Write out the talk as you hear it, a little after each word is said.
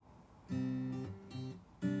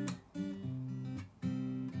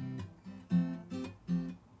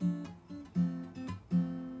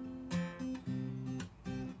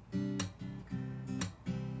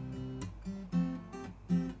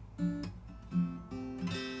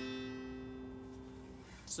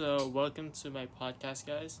So, welcome to my podcast,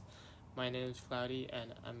 guys. My name is Cloudy,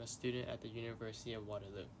 and I'm a student at the University of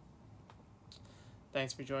Waterloo.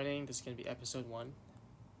 Thanks for joining. This is going to be episode 1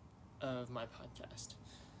 of my podcast.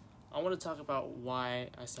 I want to talk about why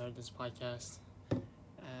I started this podcast.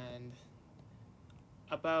 And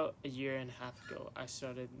about a year and a half ago, I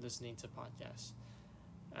started listening to podcasts.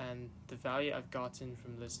 And the value I've gotten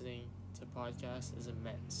from listening to podcasts is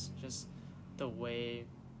immense. Just the way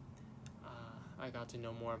I got to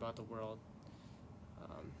know more about the world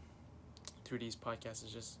through these podcasts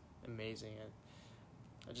is just amazing, and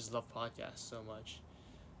I just love podcasts so much.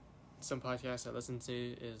 Some podcasts I listen to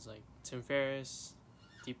is like Tim Ferriss,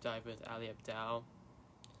 Deep Dive with Ali Abdaal,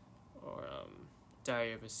 or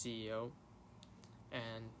Diary of a CEO,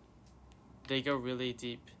 and they go really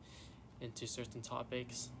deep into certain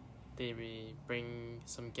topics. They bring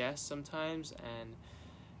some guests sometimes, and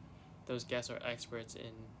those guests are experts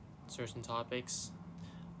in certain topics.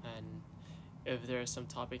 And if there are some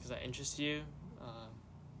topics that interest you,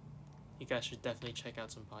 you guys should definitely check out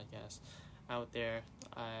some podcasts out there.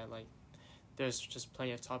 There's just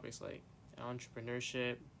plenty of topics like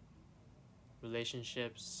entrepreneurship,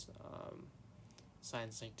 relationships,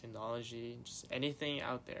 science and technology, just anything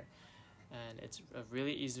out there. And it's a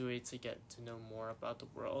really easy way to get to know more about the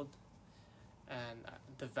world. And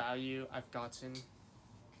the value I've gotten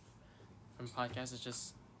from podcasts is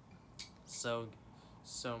just so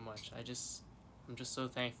much. I'm just so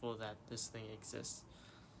thankful that this thing exists.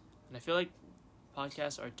 And I feel like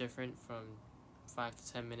podcasts are different from 5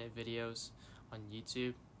 to 10 minute videos on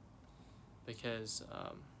YouTube, because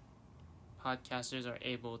podcasters are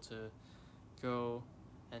able to go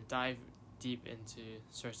and dive deep into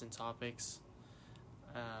certain topics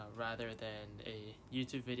rather than a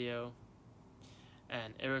YouTube video,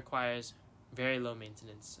 and it requires very low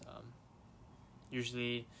maintenance.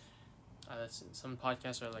 Usually some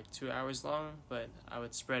podcasts are like 2 hours long, but I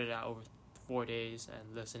would spread it out over 4 days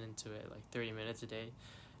and listen to it like 30 minutes a day,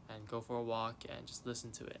 and go for a walk and just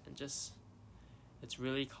listen to it, and just it's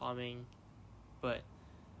really calming, but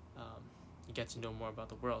you get to know more about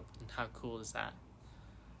the world, and how cool is that?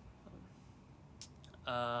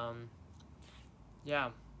 Yeah,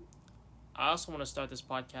 I also want to start this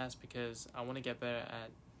podcast because I want to get better at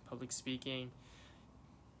public speaking.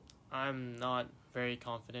 I'm not very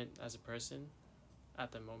confident as a person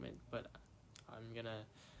at the moment, but I'm gonna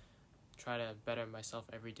try to better myself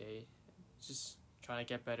every day. Just trying to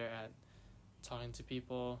get better at talking to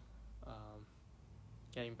people,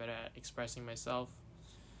 getting better at expressing myself,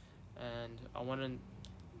 and I want to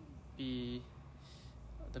be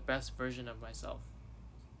the best version of myself.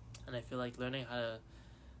 And I feel like learning how to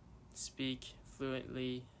speak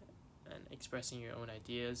fluently and expressing your own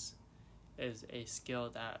ideas is a skill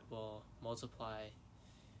that will multiply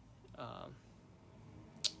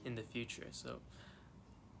in the future. So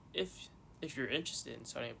if you're interested in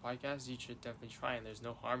starting a podcast, you should definitely try, and there's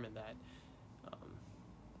no harm in that.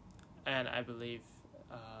 And I believe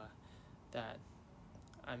that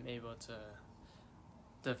I'm able to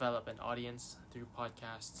develop an audience through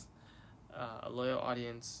podcasts, a loyal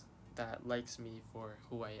audience that likes me for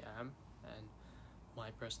who I am and my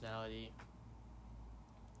personality.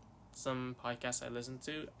 Some podcasts I listen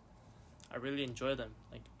to, I really enjoy them.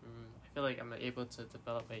 I feel like I'm able to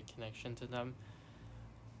develop a connection to them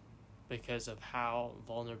because of how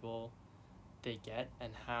vulnerable they get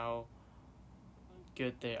and how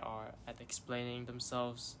good they are at explaining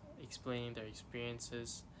themselves, explaining their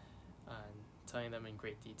experiences, and telling them in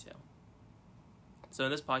great detail. So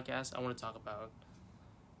in this podcast, I want to talk about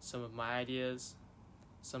some of my ideas,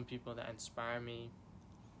 some people that inspire me,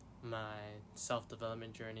 my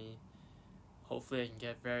self-development journey. Hopefully I can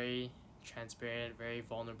get very transparent, very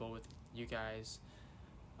vulnerable with you guys.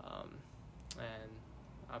 And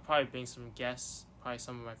I'll probably bring some guests, probably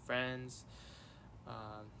some of my friends.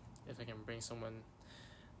 If I can bring someone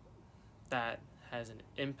that has an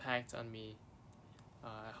impact on me,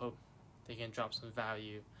 I hope they can drop some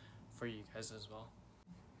value for you guys as well.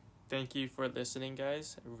 Thank you for listening,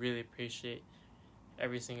 guys. I really appreciate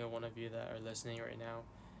every single one of you that are listening right now.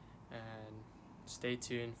 And stay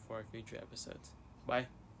tuned for future episodes. Bye.